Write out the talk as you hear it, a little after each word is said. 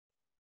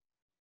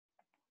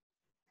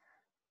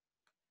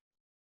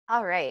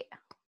All right,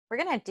 we're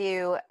going to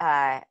do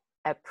a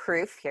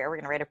proof here. We're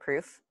going to write a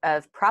proof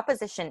of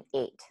proposition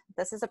 8.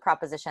 This is a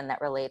proposition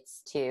that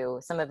relates to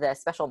some of the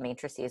special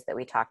matrices that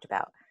we talked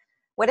about.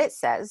 What it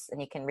says,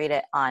 and you can read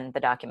it on the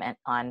document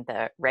on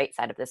the right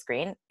side of the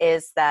screen,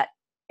 is that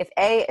if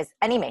A is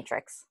any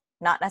matrix,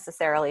 not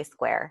necessarily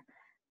square,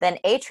 then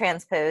A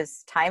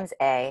transpose times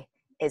A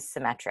is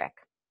symmetric.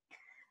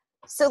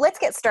 So let's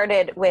get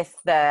started with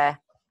the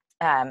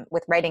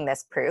with writing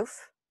this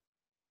proof.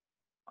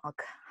 I'll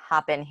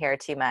hop in here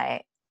to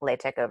my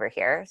LaTeX over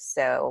here.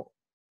 So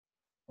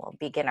we'll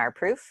begin our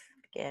proof.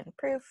 Begin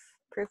proof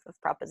of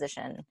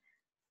proposition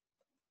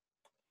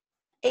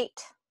 8.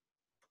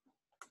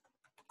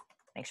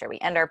 Make sure we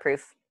end our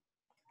proof.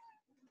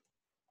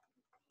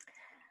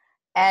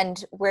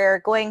 And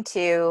we're going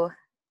to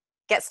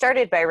get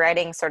started by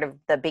writing sort of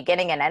the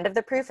beginning and end of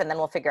the proof, and then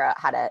we'll figure out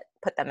how to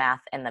put the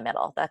math in the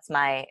middle. That's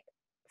my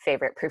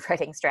favorite proof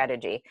writing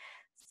strategy.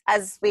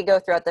 As we go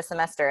throughout the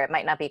semester, it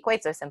might not be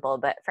quite so simple,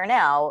 but for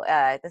now,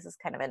 this is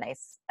kind of a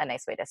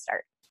nice way to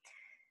start.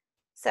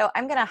 So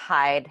I'm going to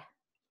hide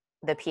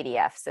the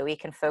PDF so we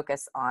can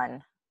focus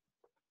on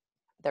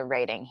the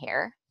writing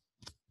here.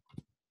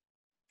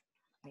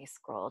 Let me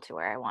scroll to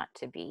where I want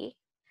to be.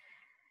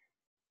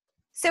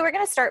 So we're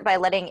going to start by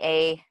letting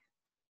A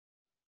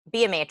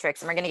be a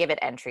matrix, and we're going to give it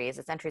entries.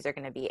 Its entries are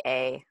going to be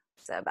A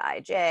sub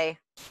ij,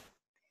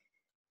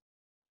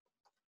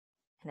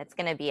 and it's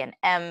going to be an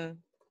M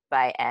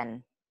by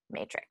N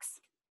matrix.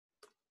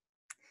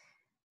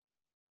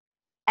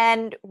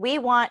 And we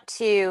want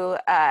to,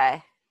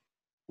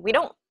 we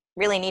don't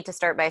really need to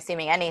start by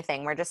assuming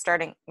anything.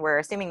 We're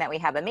assuming that we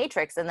have a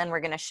matrix, and then we're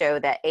going to show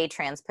that A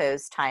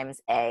transpose times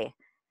A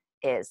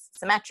is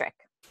symmetric.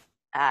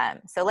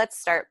 So let's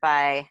start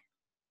by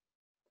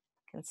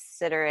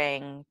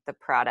considering the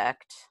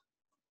product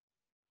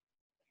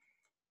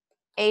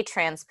A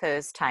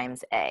transpose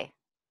times A.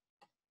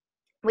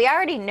 We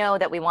already know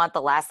that we want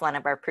the last line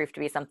of our proof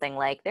to be something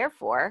like,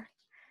 therefore,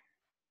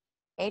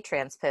 A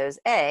transpose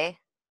A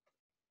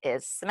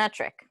is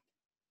symmetric.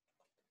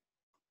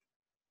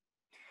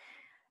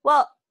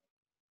 Well,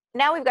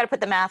 now we've got to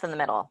put the math in the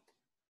middle.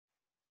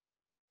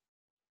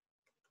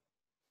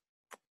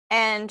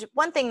 And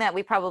one thing that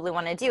we probably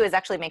want to do is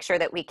actually make sure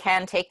that we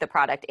can take the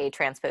product A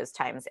transpose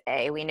times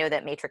A. We know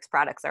that matrix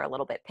products are a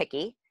little bit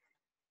picky.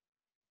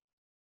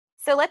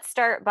 So let's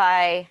start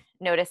by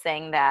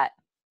noticing that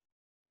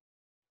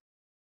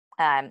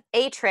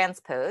A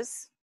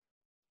transpose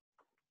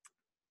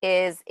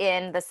is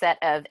in the set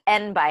of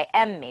N by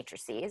M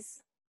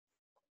matrices,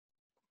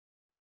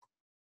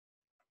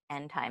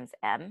 N times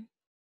M,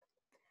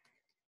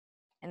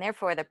 and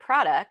therefore the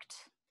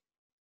product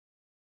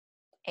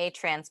A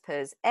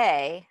transpose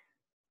A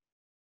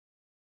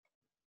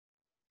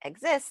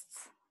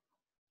exists,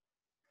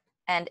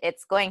 and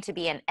it's going to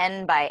be an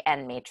N by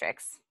N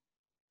matrix,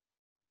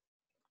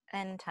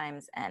 N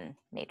times N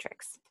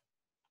matrix.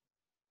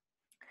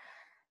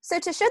 So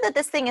to show that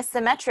this thing is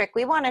symmetric,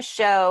 we want to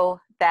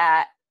show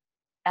that,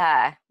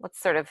 let's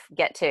sort of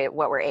get to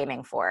what we're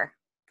aiming for.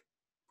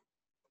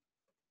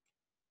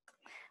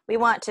 We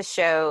want to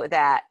show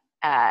that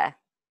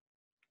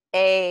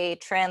A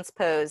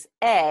transpose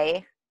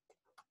A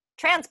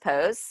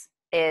transpose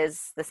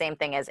is the same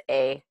thing as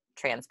A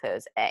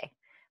transpose A.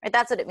 Right?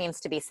 That's what it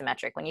means to be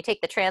symmetric. When you take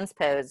the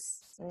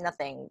transpose,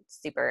 nothing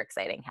super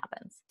exciting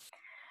happens.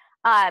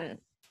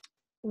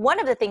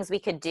 One of the things we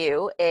could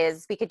do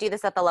is we could do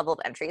this at the level of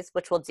entries,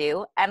 which we'll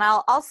do, and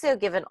I'll also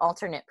give an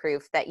alternate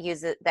proof that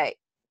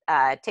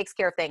takes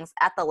care of things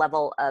at the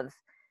level of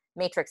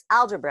matrix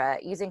algebra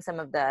using some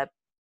of the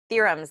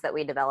theorems that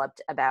we developed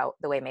about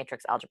the way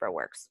matrix algebra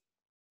works.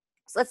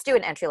 So let's do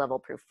an entry-level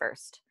proof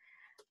first.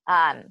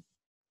 So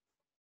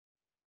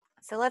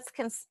let's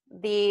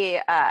the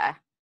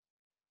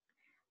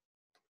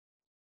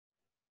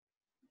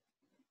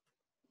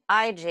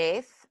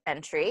ijth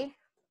entry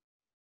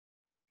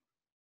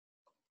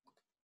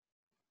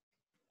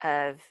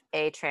of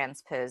A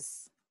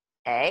transpose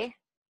A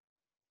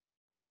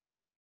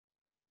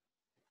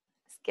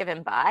is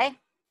given by,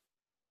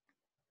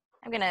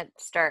 I'm going to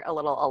start a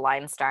little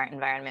align star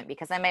environment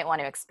because I might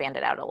want to expand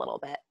it out a little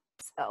bit.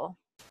 So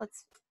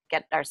let's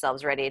get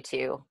ourselves ready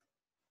to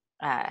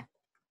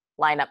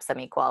line up some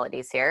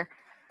equalities here.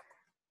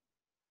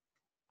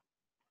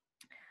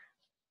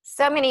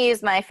 So I'm going to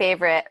use my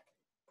favorite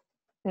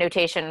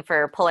notation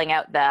for pulling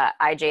out the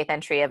ijth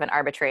entry of an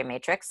arbitrary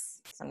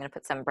matrix. So I'm going to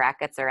put some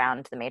brackets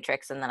around the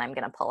matrix, and then I'm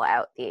going to pull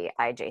out the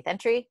ijth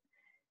entry.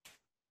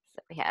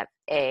 So we have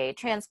A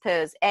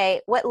transpose A.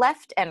 What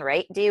left and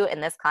right do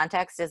in this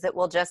context is it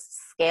will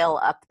just scale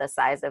up the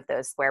size of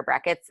those square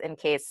brackets in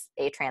case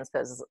A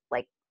transpose is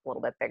like a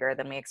little bit bigger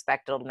than we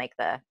expect. It'll make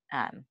the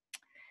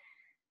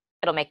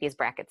it'll make these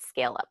brackets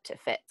scale up to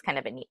fit. It's kind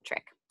of a neat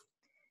trick.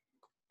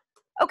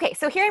 Okay,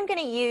 so here I'm going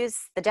to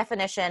use the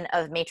definition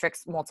of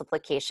matrix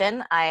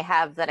multiplication. I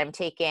have that I'm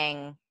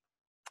taking,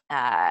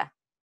 I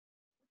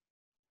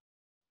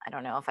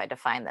don't know if I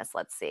define this,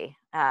 let's see.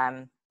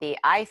 The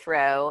ith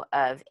row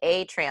of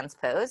A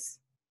transpose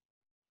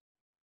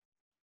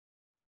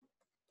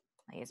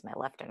I'll use my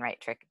left and right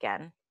trick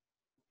again.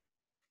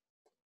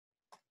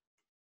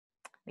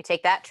 We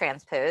take that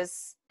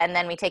transpose, and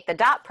then we take the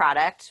dot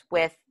product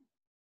with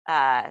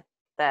the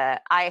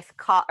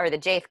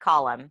jth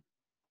column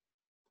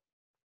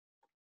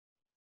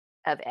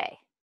of A.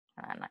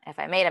 And if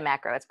I made a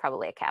macro, it's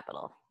probably a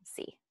capital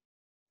C.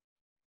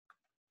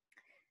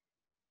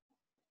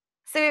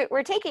 So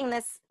we're taking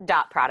this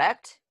dot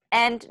product,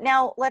 and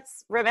now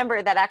let's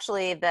remember that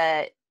actually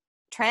the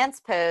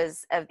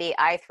transpose of the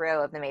ith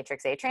row of the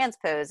matrix A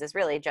transpose is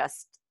really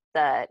just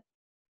the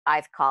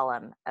ith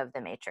column of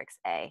the matrix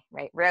A,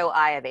 right? Row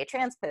I of A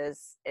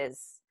transpose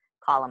is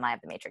column I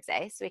of the matrix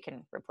A, so we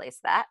can replace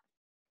that.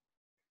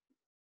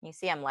 You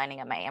see I'm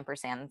lining up my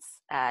ampersands.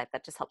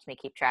 That just helps me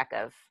keep track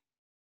of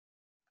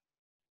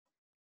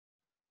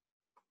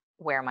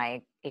where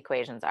my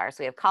equations are.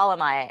 So we have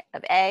column I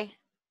of A,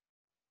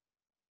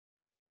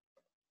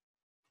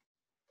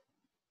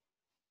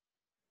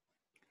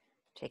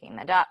 taking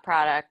the dot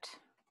product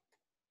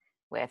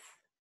with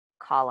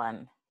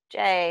column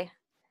J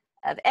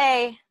of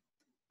A,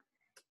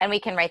 and we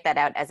can write that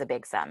out as a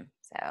big sum.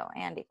 So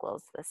and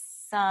equals the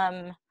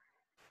sum.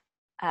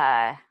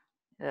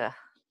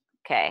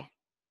 Okay.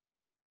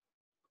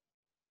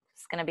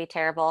 It's going to be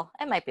terrible.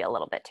 It might be a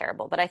little bit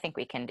terrible, but I think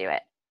we can do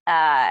it.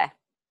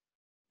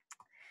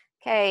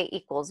 K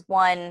equals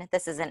 1.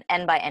 This is an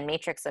n by n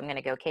matrix, so I'm going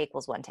to go K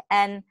equals 1 to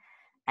n.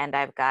 And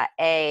I've got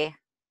A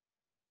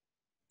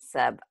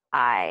sub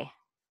I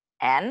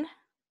n,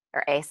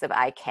 or A sub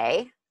I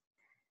k,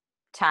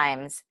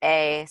 times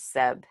A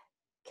sub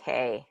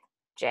k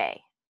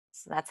j.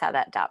 So that's how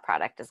that dot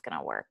product is going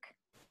to work.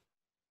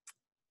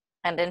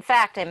 And in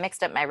fact, I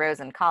mixed up my rows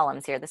and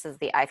columns here. This is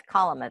the ith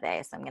column of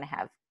A, so I'm going to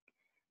have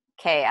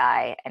ki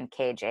and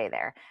kj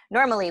there.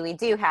 Normally we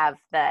do have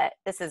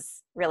this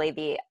is really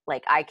the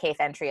like ikth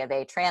entry of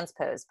A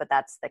transpose, but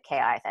that's the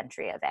kith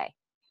entry of A.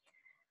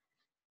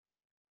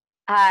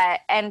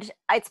 And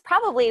it's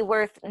probably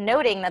worth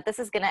noting that this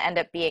is going to end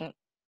up being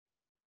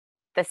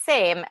the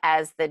same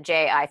as the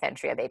jith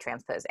entry of A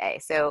transpose A.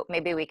 So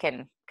maybe we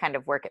can kind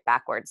of work it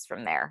backwards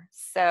from there.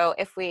 So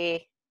if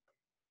we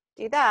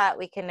do that,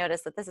 we can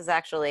notice that this is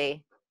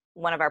actually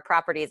one of our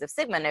properties of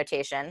sigma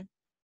notation,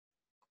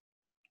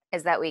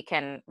 is that we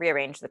can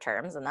rearrange the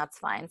terms, and that's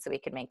fine. So we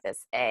can make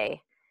this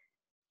A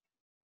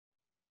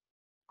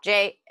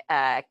J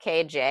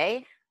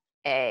kj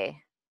A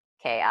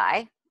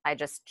ki. I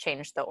just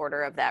changed the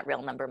order of that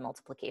real number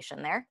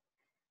multiplication there.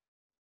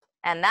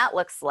 And that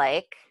looks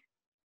like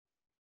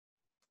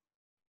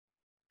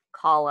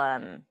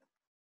column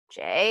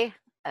J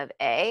of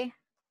A.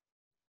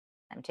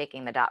 I'm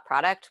taking the dot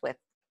product with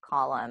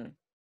column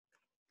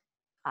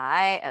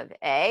I of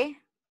A.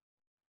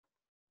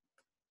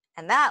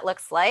 And that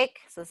looks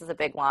like, so this is a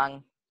big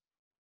long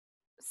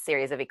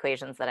series of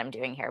equations that I'm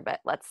doing here, but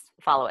let's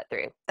follow it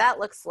through. That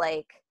looks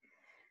like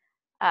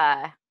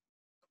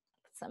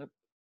some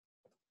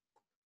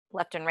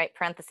left and right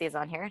parentheses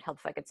on here. It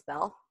helps if I could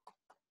spell.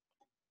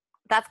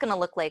 That's going to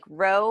look like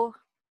row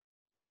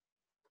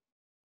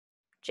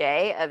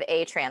J of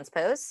A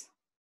transpose,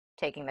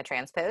 taking the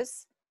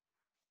transpose,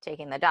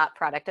 taking the dot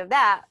product of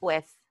that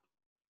with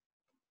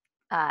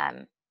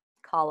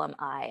column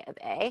I of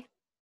A.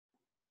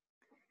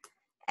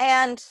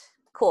 And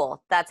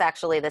cool, that's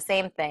actually the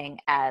same thing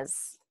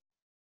as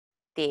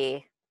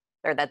the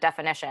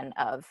definition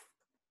of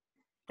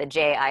the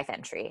jith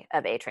entry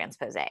of A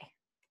transpose A.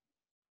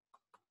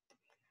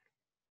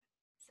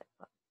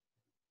 So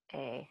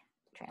A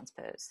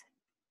transpose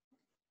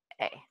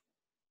A.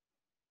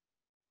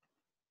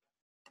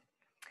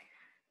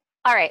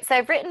 All right, so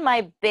I've written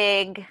my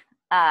big,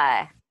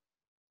 my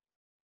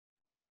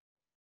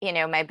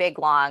big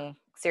long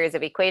series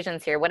of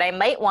equations here. What I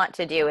might want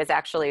to do is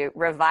actually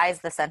revise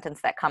the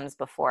sentence that comes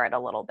before it a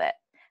little bit,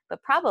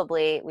 but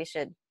probably we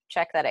should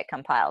check that it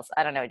compiles.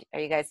 I don't know, are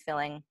you guys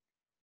feeling,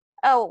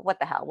 oh, what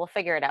the hell, we'll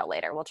figure it out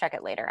later. We'll check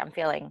it later. I'm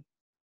feeling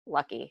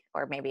lucky,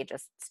 or maybe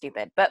just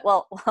stupid, but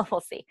we'll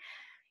see.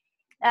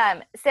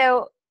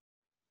 So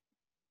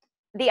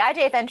the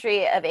ijth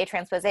entry of A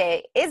transpose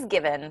A is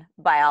given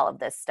by all of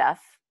this stuff,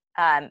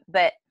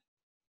 but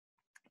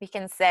we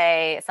can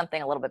say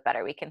something a little bit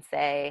better. We can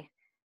say,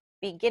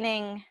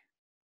 beginning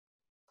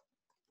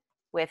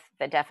with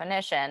the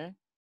definition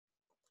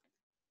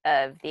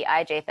of the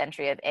ijth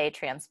entry of A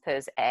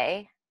transpose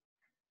A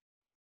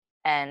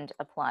and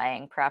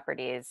applying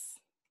properties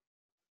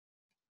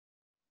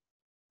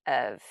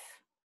of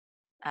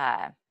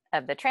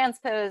the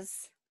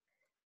transpose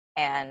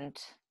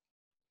and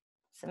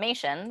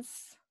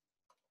summations,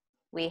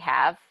 we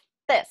have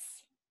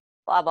this,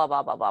 blah, blah,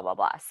 blah, blah, blah, blah,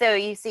 blah. So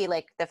you see,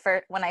 like,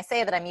 when I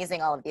say that I'm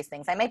using all of these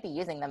things, I might be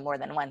using them more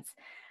than once.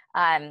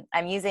 I'm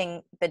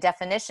using the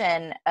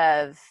definition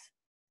of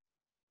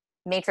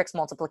matrix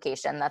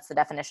multiplication. That's the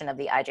definition of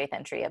the ijth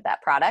entry of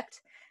that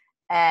product.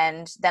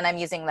 And then I'm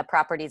using the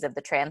properties of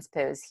the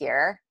transpose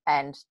here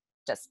and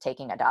just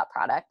taking a dot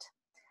product.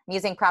 I'm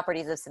using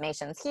properties of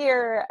summations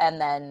here, and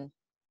then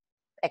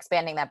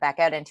expanding that back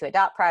out into a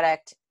dot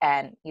product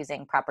and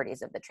using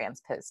properties of the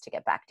transpose to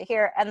get back to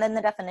here, and then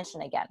the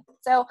definition again.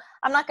 So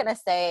I'm not going to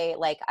say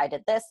like I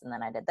did this and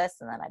then I did this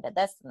and then I did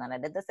this and then I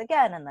did this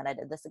again and then I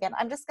did this again.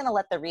 I'm just going to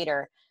let the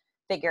reader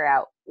figure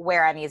out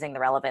where I'm using the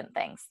relevant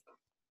things.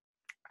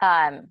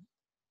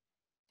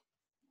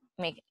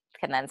 We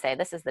can then say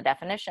this is the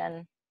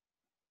definition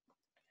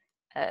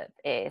of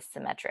a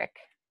symmetric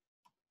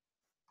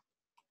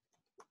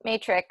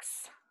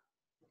matrix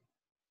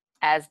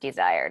as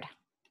desired.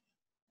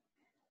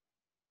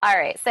 All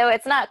right, so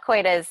it's not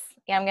quite as,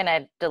 I'm going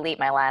to delete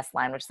my last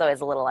line, which is always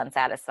a little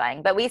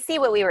unsatisfying, but we see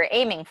what we were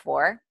aiming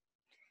for.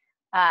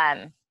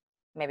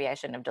 Maybe I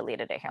shouldn't have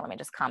deleted it here. Let me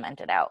just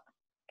comment it out.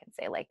 I can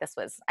say like this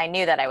was, I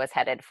knew that I was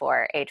headed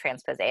for A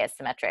transpose A as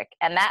symmetric,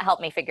 and that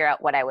helped me figure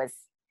out what I was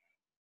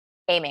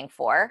aiming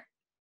for.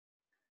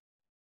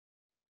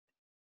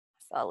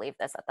 So I'll leave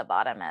this at the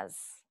bottom as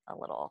a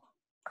little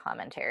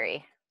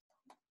commentary.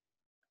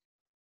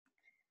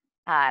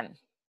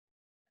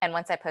 And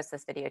once I post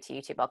this video to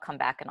YouTube, I'll come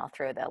back and I'll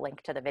throw the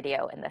link to the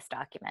video in this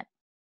document.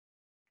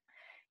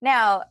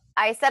 Now,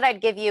 I said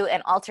I'd give you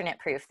an alternate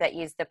proof that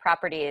used the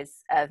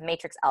properties of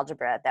matrix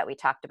algebra that we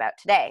talked about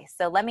today.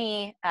 So let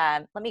me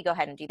go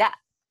ahead and do that.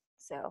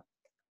 So,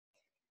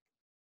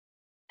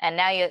 and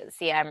now you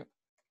see I'm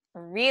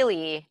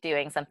really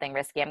doing something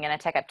risky. I'm going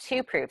to take up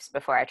 2 proofs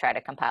before I try to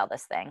compile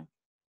this thing.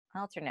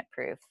 Alternate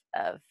proof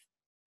of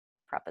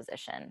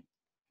proposition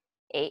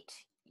 8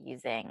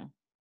 using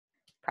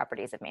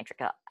properties of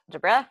matrix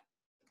algebra.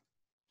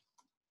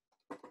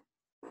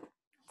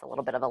 It's a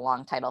little bit of a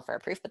long title for a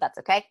proof, but that's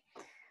okay.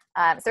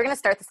 So we're going to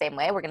start the same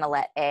way. We're going to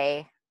let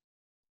A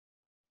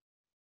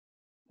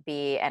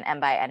be an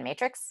m by n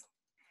matrix.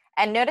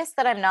 And notice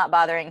that I'm not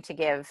bothering to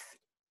give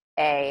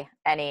A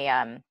any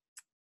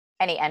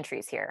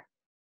entries here.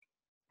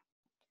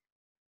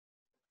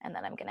 And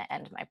then I'm going to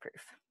end my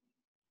proof.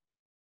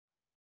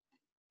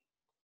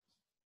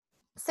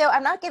 So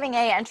I'm not giving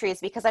A entries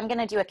because I'm going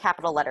to do a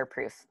capital letter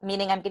proof,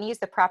 meaning I'm going to use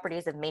the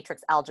properties of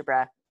matrix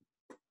algebra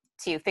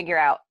to figure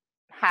out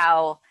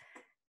how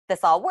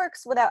this all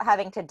works without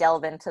having to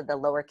delve into the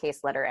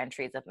lowercase letter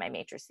entries of my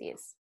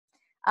matrices.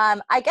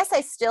 I guess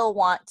I still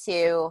want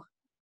to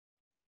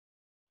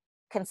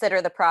consider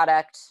the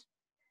product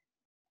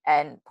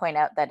and point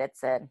out that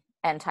it's an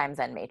n times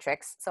n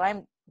matrix. So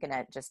I'm going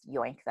to just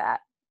yoink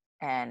that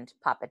and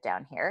pop it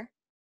down here.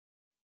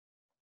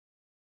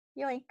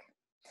 Yoink.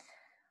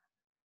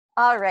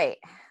 All right,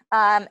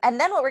 and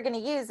then what we're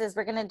going to use is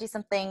we're going to do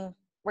something,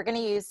 we're going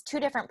to use 2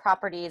 different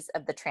properties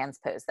of the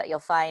transpose that you'll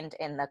find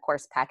in the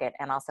course packet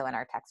and also in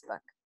our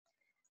textbook.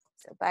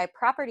 So by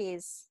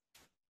properties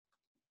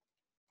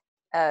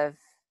of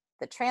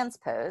the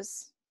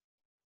transpose,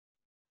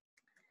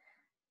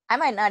 I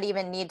might not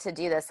even need to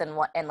do this in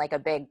like a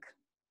big,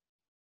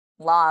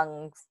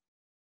 long,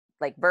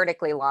 like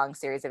vertically long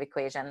series of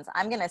equations.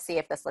 I'm going to see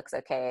if this looks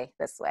okay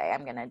this way.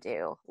 I'm going to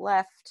do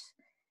left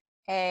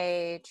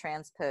A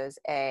transpose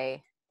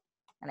A,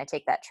 and I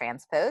take that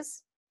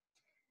transpose.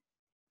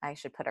 I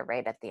should put a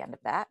right at the end of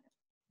that.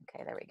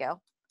 Okay, there we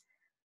go.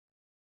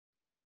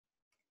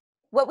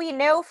 What we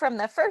know from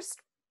the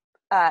first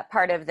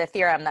part of the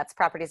theorem, that's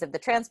properties of the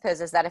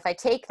transpose, is that if I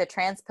take the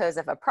transpose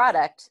of a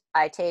product,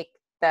 I take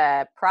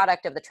the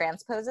product of the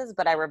transposes,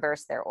 but I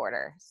reverse their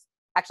order.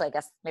 Actually, I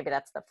guess maybe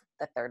that's the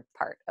third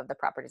part of the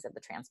properties of the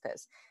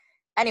transpose.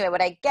 Anyway,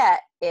 what I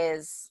get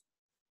is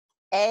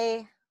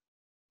A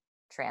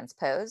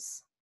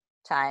transpose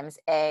times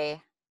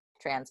A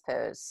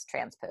transpose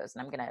transpose.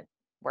 And I'm going to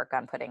work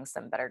on putting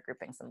some better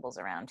grouping symbols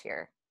around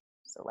here.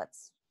 So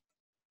let's,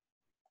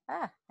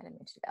 I didn't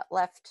mean to do that.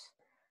 Left,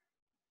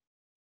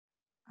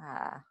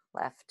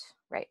 left,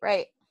 right,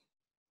 right.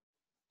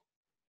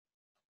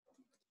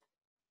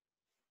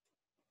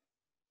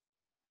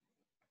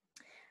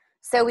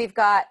 So we've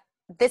got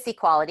this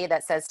equality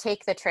that says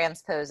take the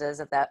transposes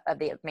of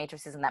the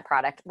matrices in that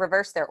product,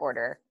 reverse their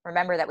order.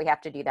 Remember that we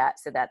have to do that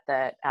so that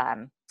the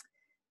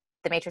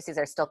matrices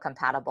are still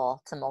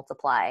compatible to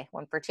multiply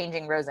when we're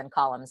changing rows and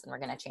columns, and we're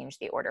going to change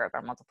the order of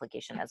our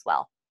multiplication as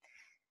well.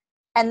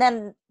 And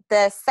then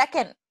the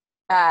second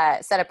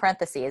set of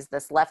parentheses,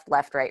 this left,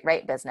 left, right,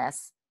 right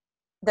business,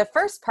 the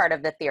first part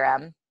of the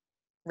theorem,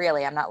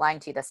 really, I'm not lying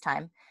to you this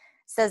time,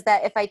 says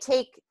that if I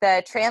take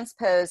the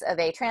transpose of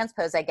A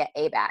transpose, I get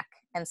A back.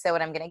 And so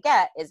what I'm going to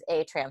get is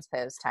A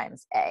transpose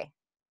times A.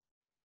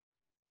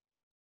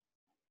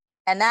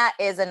 And that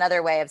is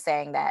another way of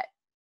saying that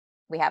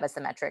we have a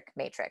symmetric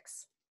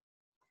matrix.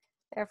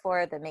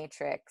 Therefore, the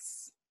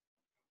matrix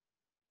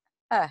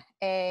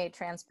A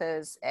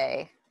transpose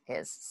A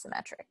is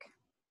symmetric.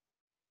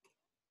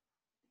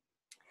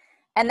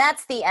 And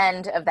that's the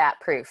end of that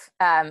proof.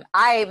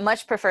 I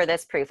much prefer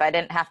this proof. I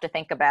didn't have to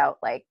think about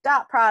like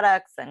dot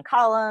products and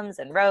columns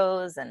and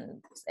rows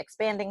and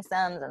expanding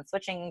sums and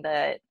switching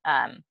the,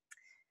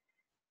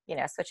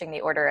 switching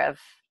the order of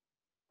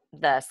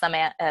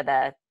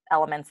the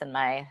elements in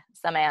my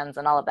summands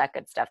and all of that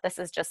good stuff. This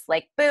is just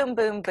like boom,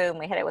 boom, boom.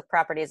 We hit it with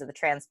properties of the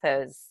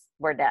transpose.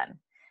 We're done.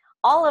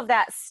 all of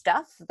that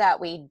stuff that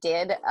we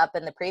did up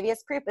in the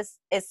previous proof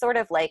is sort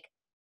of like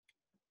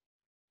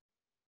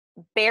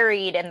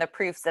buried in the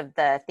proofs of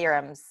the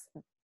theorems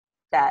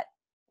that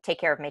take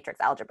care of matrix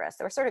algebra.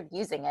 So we're sort of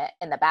using it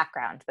in the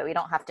background, but we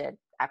don't have to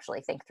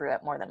actually think through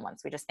it more than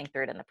once. We just think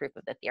through it in the proof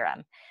of the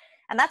theorem.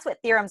 And that's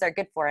what theorems are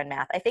good for in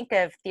math. I think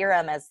of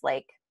theorem as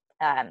like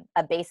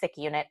a basic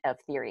unit of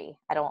theory.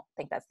 I don't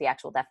think that's the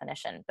actual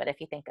definition, but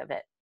if you think of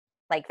it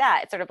like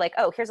that, it's sort of like,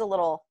 oh, here's a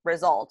little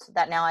result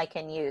that now I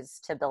can use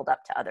to build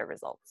up to other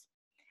results.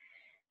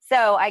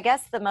 So I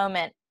guess the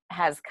moment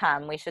has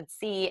come. We should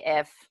see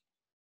if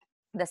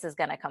this is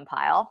going to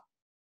compile.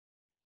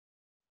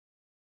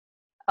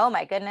 Oh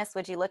my goodness,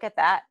 would you look at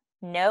that?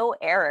 No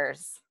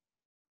errors.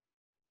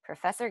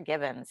 Professor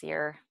Gibbons,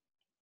 you're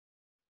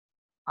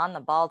on the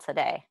ball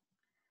today.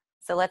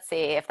 So let's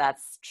see if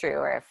that's true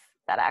or if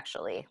that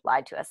actually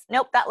lied to us.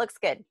 Nope, that looks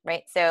good,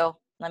 right? So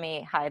let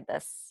me hide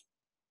this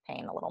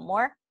pane a little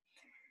more.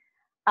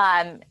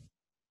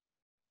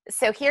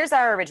 So here's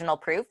our original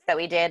proof that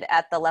we did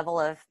at the level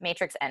of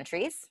matrix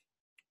entries.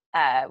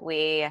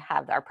 We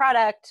have our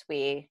product.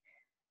 We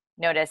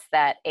notice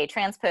that A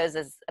transpose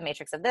is a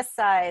matrix of this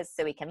size,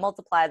 so we can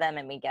multiply them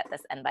and we get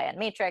this n by n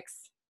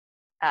matrix.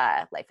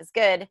 Life is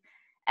good.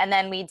 And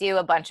then we do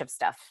a bunch of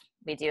stuff.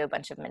 We do a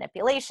bunch of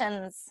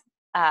manipulations.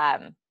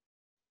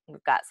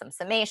 We've got some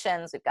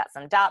summations, we've got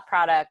some dot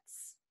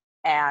products,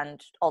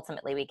 and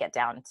ultimately we get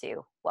down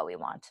to what we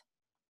want.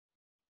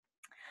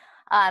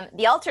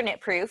 The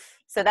alternate proof,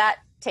 so that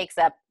takes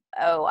up,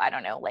 oh, I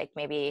don't know, like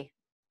maybe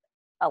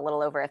a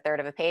little over a third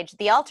of a page.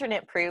 The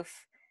alternate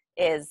proof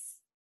is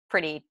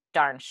pretty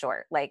darn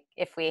short. Like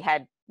if we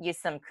had used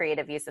some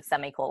creative use of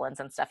semicolons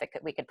and stuff,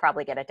 we could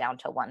probably get it down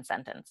to one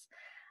sentence.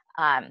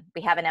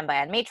 We have an n by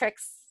n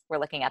matrix. We're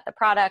looking at the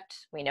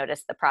product. We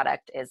notice the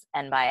product is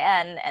n by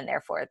n, and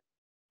therefore,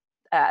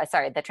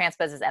 the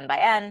transpose is n by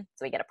n,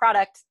 so we get a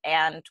product,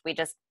 and we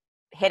just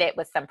hit it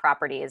with some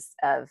properties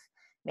of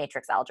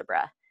matrix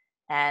algebra.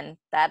 And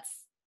that's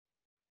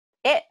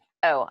it.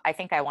 Oh, I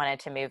think I wanted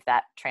to move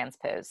that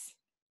transpose.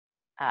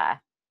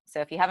 So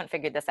if you haven't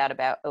figured this out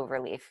about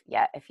overleaf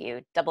yet, if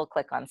you double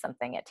click on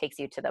something, it takes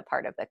you to the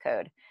part of the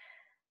code.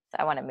 So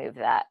I want to move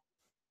that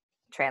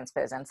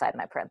transpose inside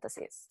my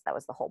parentheses. That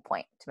was the whole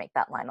point, to make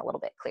that line a little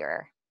bit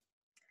clearer.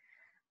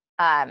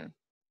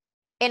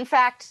 In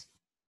fact,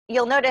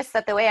 you'll notice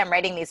that the way I'm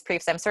writing these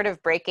proofs, I'm sort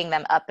of breaking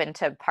them up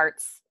into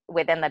parts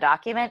within the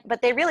document,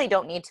 but they really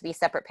don't need to be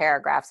separate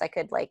paragraphs. I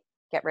could like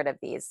get rid of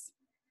these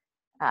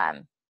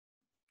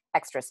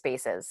extra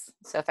spaces.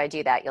 So if I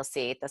do that, you'll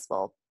see this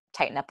will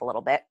tighten up a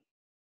little bit,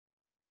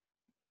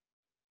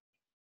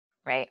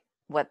 right?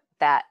 What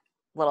that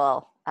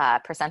little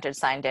percentage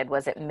sign did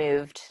was it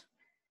moved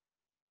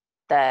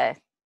the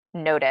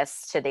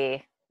notice to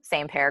the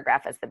same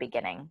paragraph as the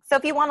beginning. So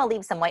if you want to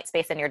leave some white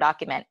space in your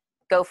document,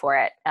 go for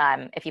it.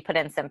 If you put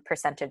in some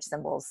percentage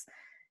symbols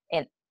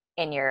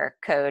in your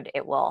code,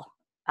 it will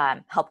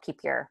help keep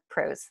your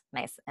prose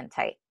nice and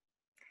tight.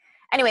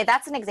 Anyway,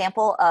 that's an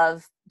example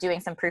of doing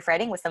some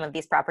proofwriting with some of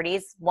these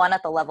properties. One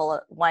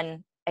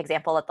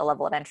example at the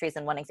level of entries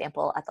and one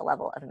example at the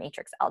level of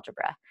matrix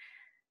algebra.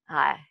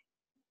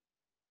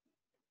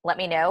 Let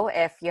me know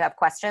if you have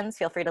questions.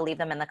 Feel free to leave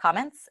them in the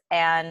comments,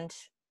 and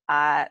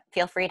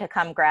feel free to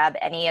come grab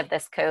any of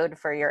this code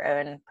for your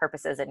own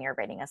purposes in your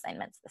writing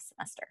assignments this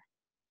semester.